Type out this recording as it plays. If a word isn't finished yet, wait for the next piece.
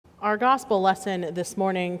Our gospel lesson this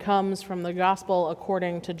morning comes from the Gospel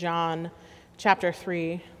according to John, chapter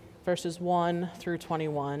 3, verses 1 through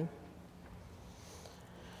 21.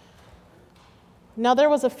 Now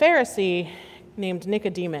there was a Pharisee named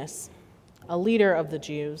Nicodemus, a leader of the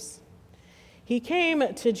Jews. He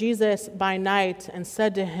came to Jesus by night and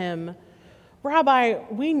said to him, "Rabbi,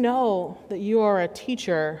 we know that you are a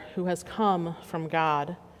teacher who has come from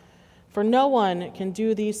God, for no one can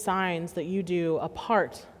do these signs that you do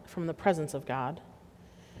apart from the presence of God."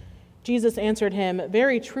 Jesus answered him,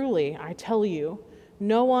 "Very truly, I tell you,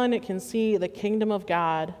 no one can see the kingdom of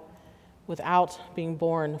God without being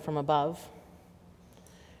born from above."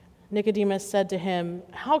 Nicodemus said to him,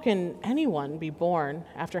 "How can anyone be born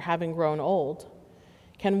after having grown old?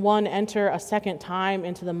 Can one enter a second time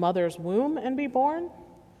into the mother's womb and be born?"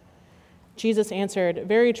 Jesus answered,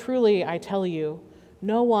 "Very truly, I tell you,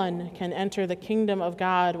 no one can enter the kingdom of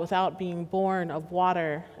God without being born of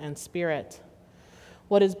water and spirit.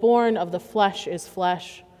 What is born of the flesh is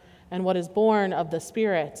flesh, and what is born of the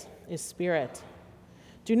spirit is spirit.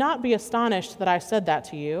 Do not be astonished that I said that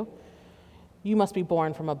to you. You must be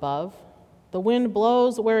born from above. The wind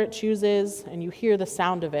blows where it chooses, and you hear the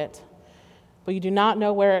sound of it, but you do not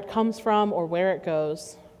know where it comes from or where it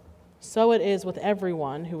goes. So it is with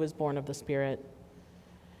everyone who is born of the Spirit."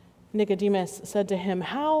 Nicodemus said to him,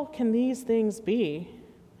 "How can these things be?"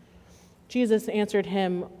 Jesus answered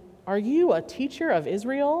him, "Are you a teacher of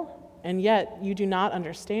Israel, and yet you do not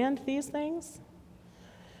understand these things?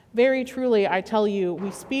 Very truly, I tell you,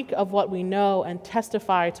 we speak of what we know and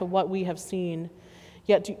testify to what we have seen,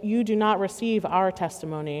 yet you do not receive our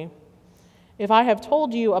testimony. If I have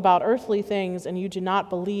told you about earthly things and you do not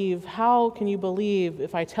believe, how can you believe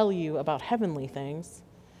if I tell you about heavenly things?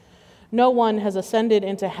 No one has ascended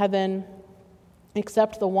into heaven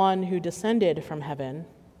except the one who descended from heaven,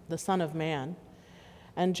 the Son of Man.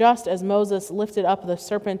 And just as Moses lifted up the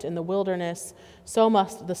serpent in the wilderness, so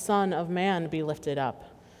must the Son of Man be lifted up,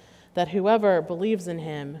 that whoever believes in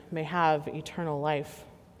him may have eternal life.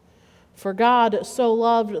 For God so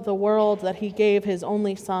loved the world that he gave his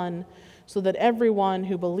only Son, so that everyone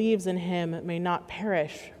who believes in him may not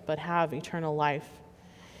perish, but have eternal life.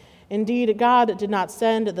 Indeed, God did not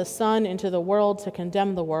send the Son into the world to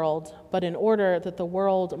condemn the world, but in order that the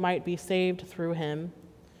world might be saved through him.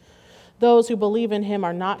 Those who believe in him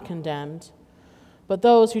are not condemned, but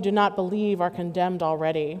those who do not believe are condemned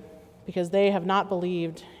already, because they have not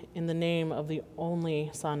believed in the name of the only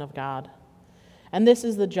Son of God. And this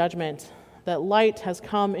is the judgment, that light has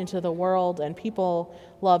come into the world, and people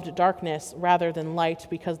loved darkness rather than light,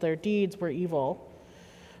 because their deeds were evil.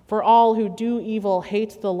 For all who do evil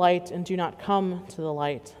hate the light and do not come to the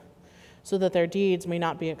light, so that their deeds may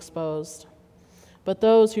not be exposed. But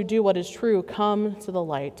those who do what is true come to the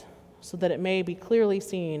light, so that it may be clearly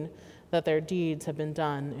seen that their deeds have been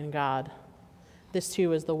done in God." This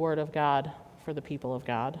too is the word of God for the people of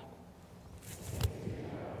God.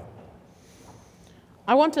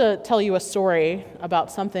 I want to tell you a story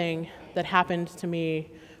about something that happened to me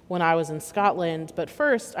when I was in Scotland, but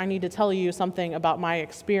first I need to tell you something about my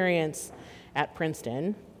experience at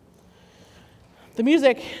Princeton. The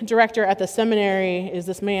music director at the seminary is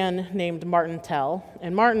this man named Martin Tell,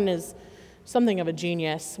 and Martin is something of a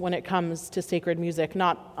genius when it comes to sacred music,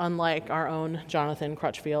 not unlike our own Jonathan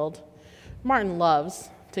Crutchfield. Martin loves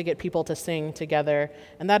to get people to sing together,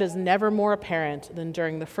 and that is never more apparent than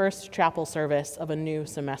during the first chapel service of a new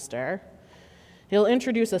semester. He'll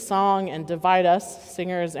introduce a song and divide us,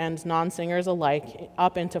 singers and non-singers alike,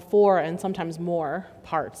 up into 4 and sometimes more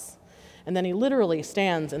parts. And then he literally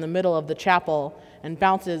stands in the middle of the chapel and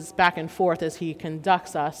bounces back and forth as he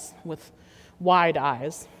conducts us with wide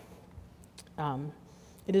eyes.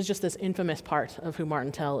 It is just this infamous part of who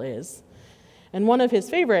Martin Tell is. And one of his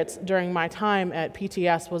favorites during my time at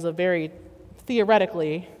PTS was a very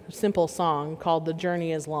theoretically simple song called "The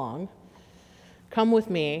Journey is Long." "Come with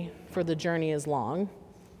me, for the journey is long."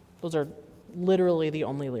 Those are literally the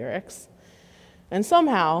only lyrics. And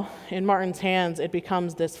somehow, in Martin's hands, it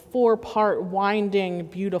becomes this 4-part, winding,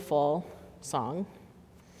 beautiful song.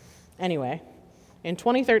 Anyway, in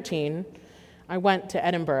 2013, I went to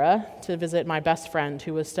Edinburgh to visit my best friend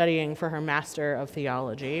who was studying for her Master of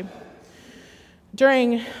Theology.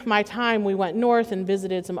 During my time, we went north and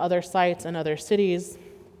visited some other sites and other cities.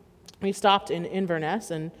 We stopped in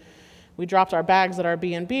Inverness, and we dropped our bags at our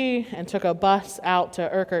B&B and took a bus out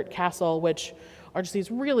to Urquhart Castle, which are just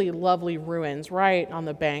these really lovely ruins right on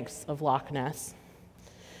the banks of Loch Ness.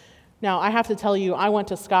 Now, I have to tell you, I went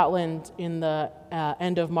to Scotland in the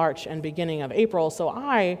end of March and beginning of April, so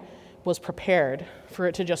I was prepared for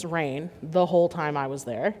it to just rain the whole time I was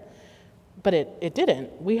there. But it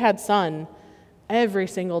didn't. We had sun every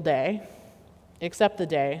single day, except the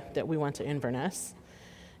day that we went to Inverness.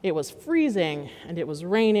 It was freezing and it was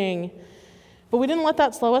raining, but we didn't let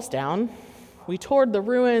that slow us down. We toured the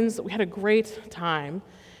ruins. We had a great time.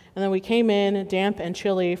 And then we came in damp and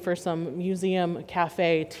chilly for some museum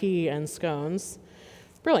cafe tea and scones.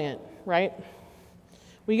 Brilliant, right?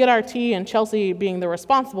 We get our tea, and Chelsea, being the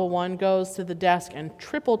responsible one, goes to the desk and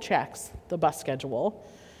triple checks the bus schedule.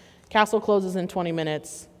 Castle closes in 20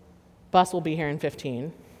 minutes. Bus will be here in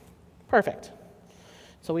 15. Perfect.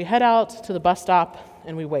 So we head out to the bus stop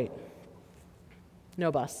and we wait.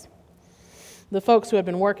 No bus. The folks who had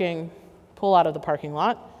been working pull out of the parking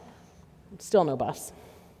lot. Still no bus.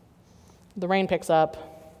 The rain picks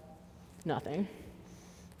up. Nothing.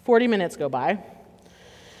 40 minutes go by.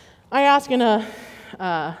 I ask in a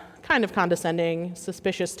kind of condescending,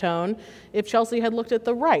 suspicious tone if Chelsea had looked at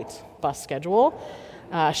the right bus schedule.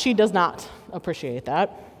 She does not appreciate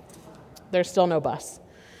that. There's still no bus.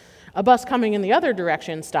 A bus coming in the other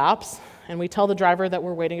direction stops, and we tell the driver that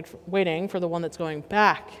we're waiting for the one that's going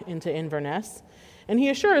back into Inverness, and he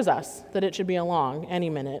assures us that it should be along any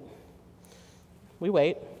minute. We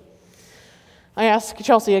wait. I ask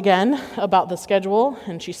Chelsea again about the schedule,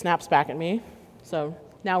 and she snaps back at me. So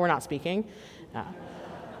now we're not speaking.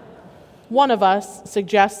 One of us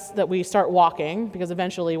suggests that we start walking, because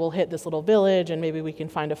eventually we'll hit this little village, and maybe we can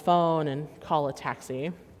find a phone and call a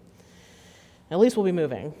taxi. At least we'll be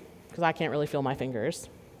moving, because I can't really feel my fingers.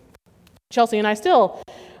 Chelsea and I still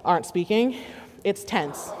aren't speaking. It's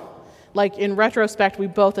tense. Like, in retrospect, we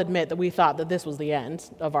both admit that we thought that this was the end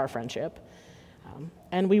of our friendship.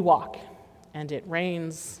 And we walk, and it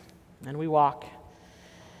rains, and we walk,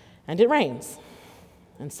 and it rains.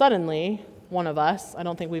 And suddenly, one of us, I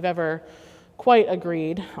don't think we've ever quite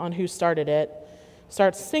agreed on who started it,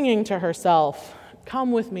 starts singing to herself,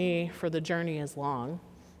 "Come with me, for the journey is long.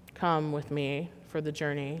 Come with me, for the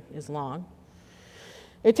journey is long."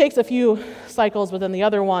 It takes a few cycles, but then the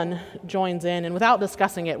other one joins in, and without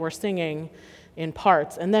discussing it, we're singing in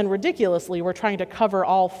parts. And then ridiculously, we're trying to cover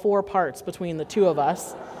all 4 parts between the two of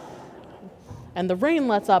us. And the rain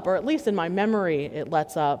lets up, or at least in my memory, it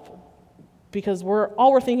lets up, because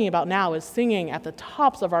all we're thinking about now is singing at the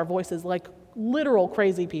tops of our voices like literal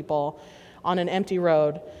crazy people on an empty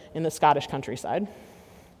road in the Scottish countryside.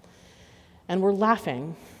 And we're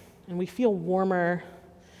laughing, and we feel warmer,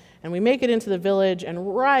 and we make it into the village,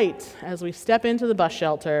 and right as we step into the bus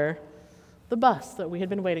shelter, the bus that we had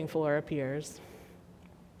been waiting for appears.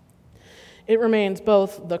 It remains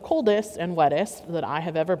both the coldest and wettest that I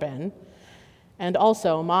have ever been, and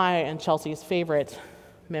also my and Chelsea's favorite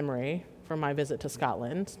memory from my visit to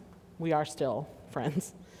Scotland. We are still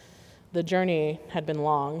friends. The journey had been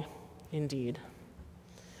long indeed.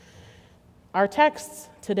 Our texts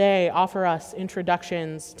today offer us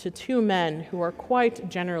introductions to 2 men who are quite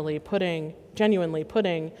genuinely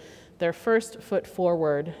putting their first foot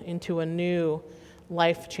forward into a new,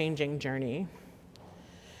 life-changing journey.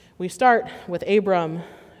 We start with Abram,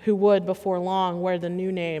 who would before long wear the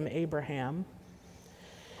new name Abraham.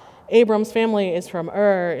 Abram's family is from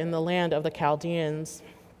Ur in the land of the Chaldeans.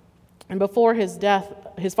 And before his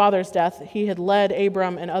father's death, he had led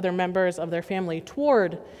Abram and other members of their family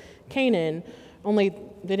toward Canaan, only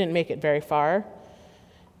they didn't make it very far.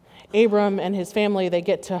 Abram and his family, they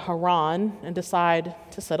get to Haran and decide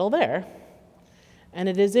to settle there. And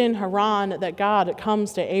it is in Haran that God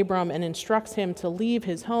comes to Abram and instructs him to leave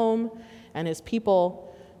his home and his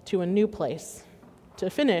people to a new place, to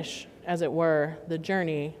finish, as it were, the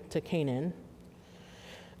journey to Canaan.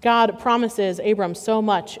 God promises Abram so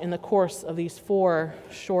much in the course of these 4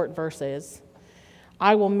 short verses.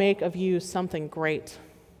 "I will make of you something great.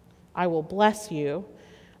 I will bless you.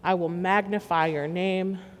 I will magnify your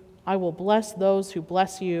name. I will bless those who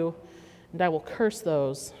bless you, and I will curse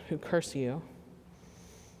those who curse you."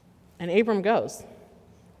 And Abram goes.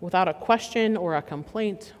 Without a question or a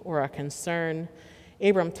complaint or a concern,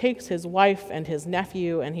 Abram takes his wife and his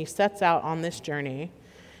nephew, and he sets out on this journey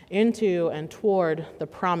into and toward the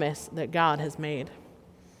promise that God has made.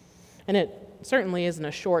 And it certainly isn't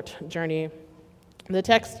a short journey. The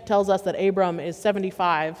text tells us that Abram is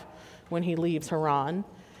 75 when he leaves Haran,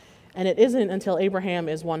 and it isn't until Abraham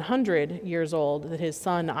is 100 years old that his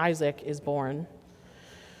son Isaac is born.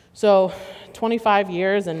 So 25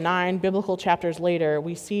 years and 9 biblical chapters later,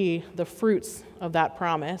 we see the fruits of that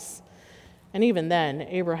promise. And even then,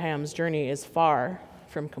 Abraham's journey is far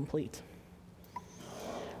from complete.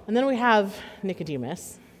 And then we have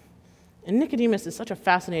Nicodemus. And Nicodemus is such a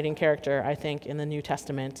fascinating character, I think, in the New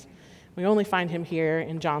Testament. We only find him here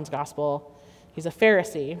in John's Gospel. He's a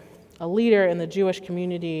Pharisee, a leader in the Jewish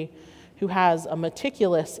community who has a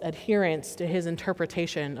meticulous adherence to his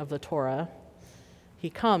interpretation of the Torah.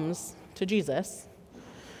 He comes to Jesus.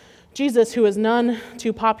 Jesus, who is none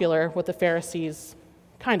too popular with the Pharisees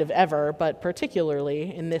kind of ever, but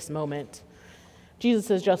particularly in this moment. Jesus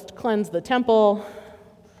has just cleansed the temple.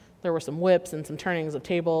 There were some whips and some turnings of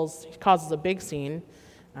tables. He causes a big scene.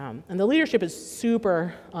 And the leadership is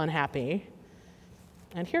super unhappy.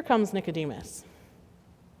 And here comes Nicodemus.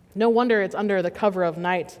 No wonder it's under the cover of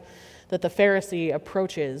night that the Pharisee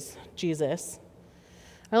approaches Jesus.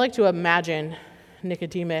 I like to imagine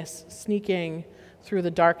Nicodemus sneaking through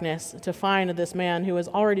the darkness to find this man who has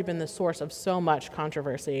already been the source of so much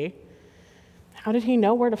controversy. How did he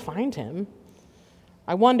know where to find him?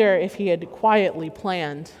 I wonder if he had quietly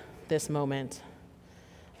planned this moment,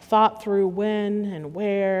 thought through when and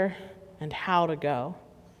where and how to go.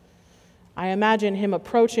 I imagine him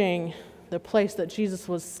approaching the place that Jesus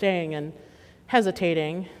was staying and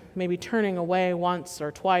hesitating, maybe turning away once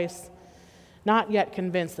or twice, not yet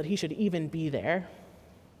convinced that he should even be there.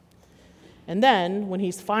 And then, when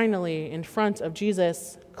he's finally in front of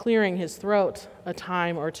Jesus, clearing his throat a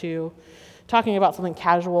time or two, talking about something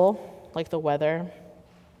casual, like the weather,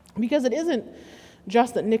 because it isn't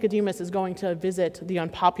just that Nicodemus is going to visit the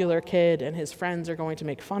unpopular kid and his friends are going to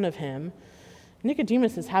make fun of him.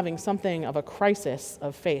 Nicodemus is having something of a crisis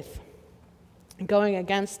of faith, going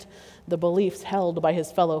against the beliefs held by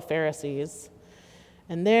his fellow Pharisees.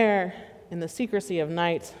 And there, in the secrecy of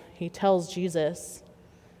night, he tells Jesus,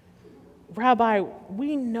 "Rabbi,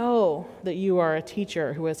 we know that you are a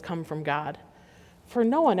teacher who has come from God, for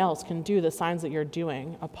no one else can do the signs that you're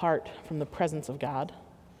doing apart from the presence of God."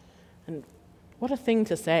 And what a thing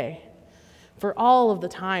to say. For all of the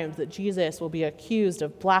times that Jesus will be accused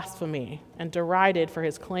of blasphemy and derided for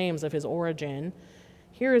his claims of his origin,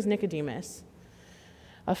 here is Nicodemus,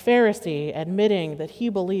 a Pharisee, admitting that he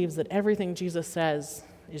believes that everything Jesus says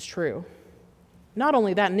is true. Not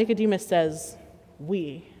only that, Nicodemus says,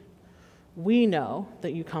 we know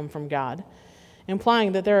that you come from God,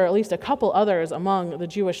 implying that there are at least a couple others among the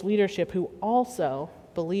Jewish leadership who also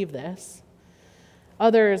believe this.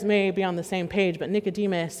 Others may be on the same page, but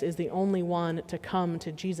Nicodemus is the only one to come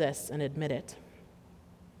to Jesus and admit it.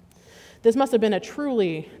 This must have been a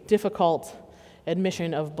truly difficult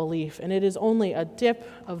admission of belief, and it is only a dip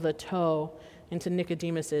of the toe into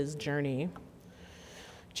Nicodemus's journey.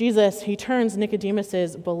 Jesus, he turns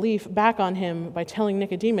Nicodemus's belief back on him by telling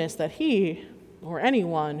Nicodemus that he, or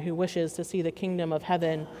anyone who wishes to see the kingdom of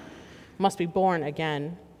heaven, must be born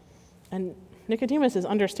again. And Nicodemus is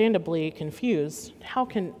understandably confused. How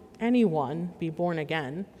can anyone be born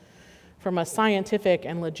again? From a scientific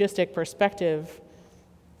and logistic perspective,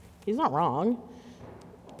 he's not wrong.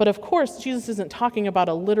 But of course, Jesus isn't talking about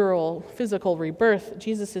a literal physical rebirth.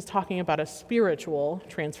 Jesus is talking about a spiritual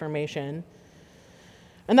transformation.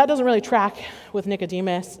 And that doesn't really track with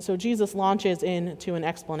Nicodemus, so Jesus launches into an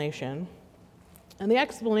explanation. And the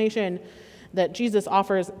explanation that Jesus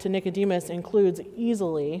offers to Nicodemus includes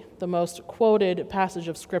easily the most quoted passage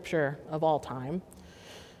of Scripture of all time.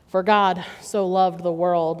 For God so loved the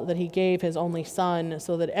world that he gave his only Son,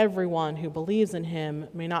 so that everyone who believes in him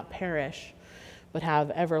may not perish, but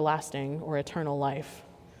have everlasting or eternal life.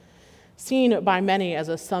 Seen by many as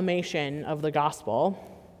a summation of the gospel.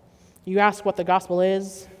 You ask what the gospel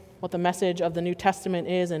is, what the message of the New Testament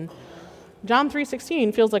is, and John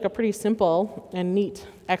 3:16 feels like a pretty simple and neat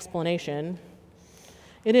explanation.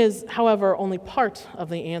 It is, however, only part of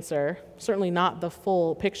the answer, certainly not the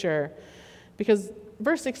full picture, because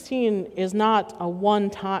verse 16 is not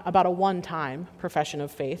about a one-time profession of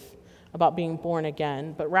faith, about being born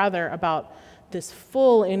again, but rather about this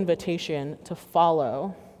full invitation to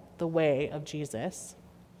follow the way of Jesus.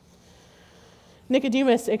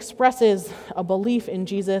 Nicodemus expresses a belief in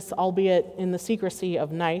Jesus, albeit in the secrecy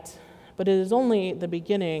of night, but it is only the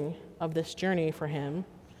beginning of this journey for him.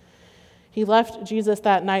 He left Jesus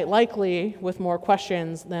that night likely with more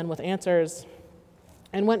questions than with answers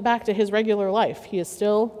and went back to his regular life. He is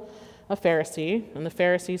still a Pharisee, and the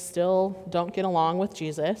Pharisees still don't get along with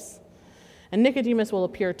Jesus. And Nicodemus will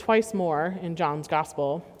appear twice more in John's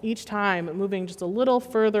gospel, each time moving just a little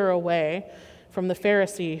further away from the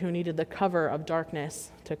Pharisee who needed the cover of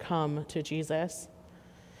darkness to come to Jesus.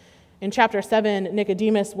 In chapter 7,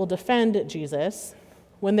 Nicodemus will defend Jesus.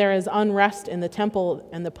 When there is unrest in the temple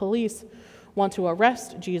and the police want to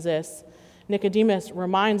arrest Jesus, Nicodemus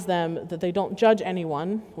reminds them that they don't judge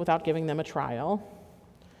anyone without giving them a trial.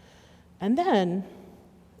 And then,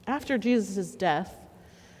 after Jesus' death,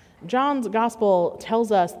 John's gospel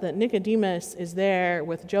tells us that Nicodemus is there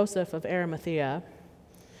with Joseph of Arimathea.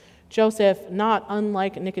 Joseph, not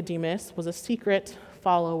unlike Nicodemus, was a secret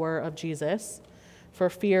follower of Jesus for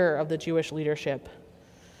fear of the Jewish leadership.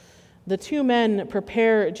 The two men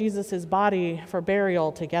prepare Jesus' body for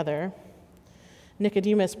burial together.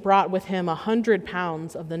 Nicodemus brought with him 100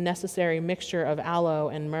 pounds of the necessary mixture of aloe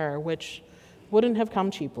and myrrh, which wouldn't have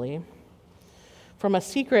come cheaply. From a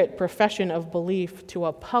secret profession of belief to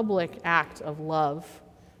a public act of love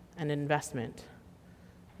and investment,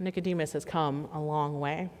 Nicodemus has come a long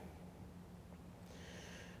way.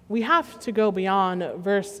 We have to go beyond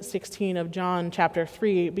verse 16 of John chapter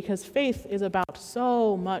 3 because faith is about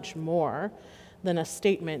so much more than a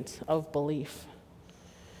statement of belief.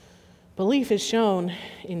 Belief is shown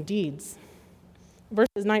in deeds.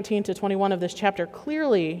 Verses 19 to 21 of this chapter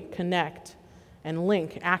clearly connect and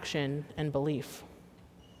link action and belief.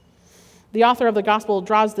 The author of the gospel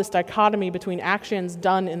draws this dichotomy between actions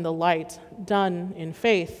done in the light, done in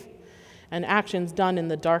faith, and actions done in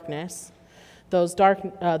the darkness. Those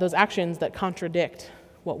actions that contradict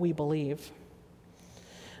what we believe.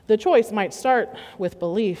 The choice might start with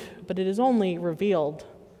belief, but it is only revealed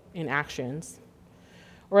in actions.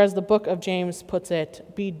 Or as the book of James puts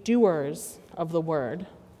it, be doers of the word,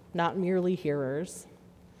 not merely hearers.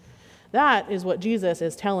 That is what Jesus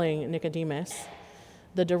is telling Nicodemus,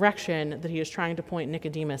 the direction that he is trying to point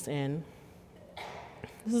Nicodemus in.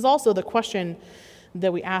 This is also the question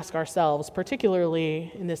that we ask ourselves,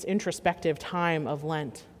 particularly in this introspective time of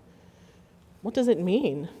Lent. What does it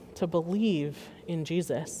mean to believe in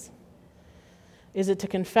Jesus? Is it to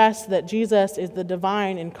confess that Jesus is the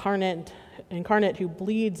divine incarnate who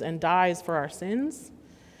bleeds and dies for our sins?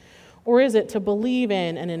 Or is it to believe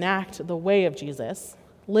in and enact the way of Jesus,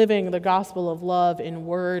 living the gospel of love in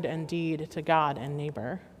word and deed to God and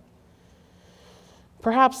neighbor?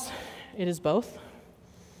 Perhaps it is both.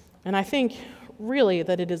 And I think really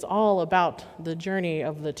that it is all about the journey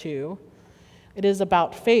of the two. It is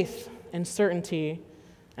about faith and certainty,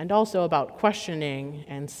 and also about questioning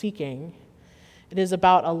and seeking. It is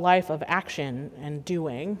about a life of action and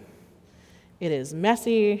doing. It is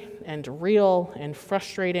messy and real and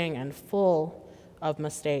frustrating and full of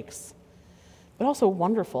mistakes, but also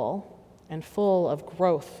wonderful and full of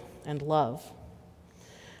growth and love.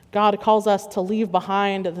 God calls us to leave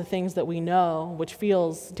behind the things that we know, which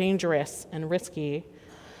feels dangerous and risky.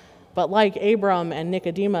 But like Abram and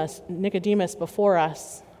Nicodemus before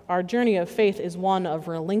us, our journey of faith is one of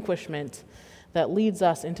relinquishment that leads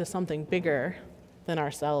us into something bigger than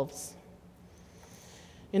ourselves.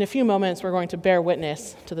 In a few moments, we're going to bear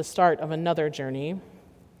witness to the start of another journey.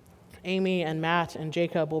 Amy and Matt and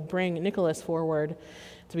Jacob will bring Nicholas forward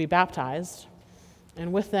to be baptized.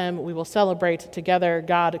 And with them, we will celebrate together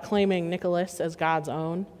God claiming Nicholas as God's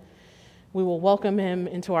own. We will welcome him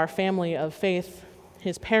into our family of faith.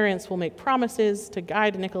 His parents will make promises to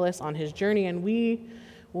guide Nicholas on his journey, and we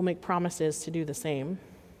will make promises to do the same,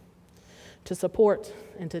 to support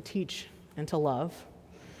and to teach and to love.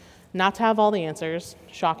 Not to have all the answers,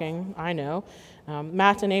 shocking, I know.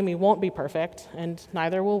 Matt and Amy won't be perfect, and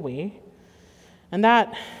neither will we. And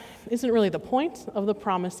that isn't really the point of the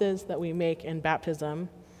promises that we make in baptism.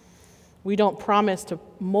 We don't promise to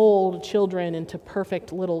mold children into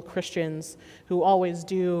perfect little Christians who always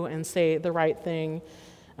do and say the right thing.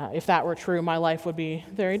 If that were true, my life would be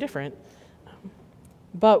very different.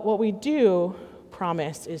 But what we do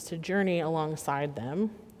promise is to journey alongside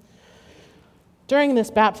them. During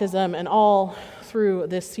this baptism and all through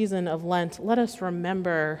this season of Lent, let us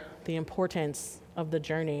remember the importance of the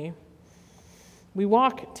journey. We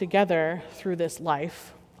walk together through this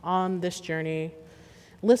life, on this journey,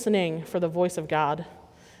 listening for the voice of God,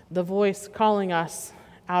 the voice calling us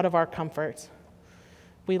out of our comfort.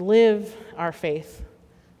 We live our faith.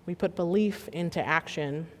 We put belief into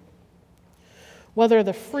action. Whether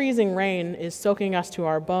the freezing rain is soaking us to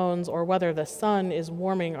our bones or whether the sun is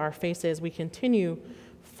warming our faces, we continue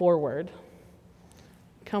forward.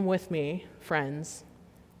 Come with me, friends,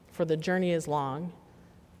 for the journey is long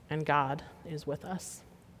and God is with us.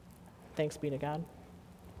 Thanks be to God.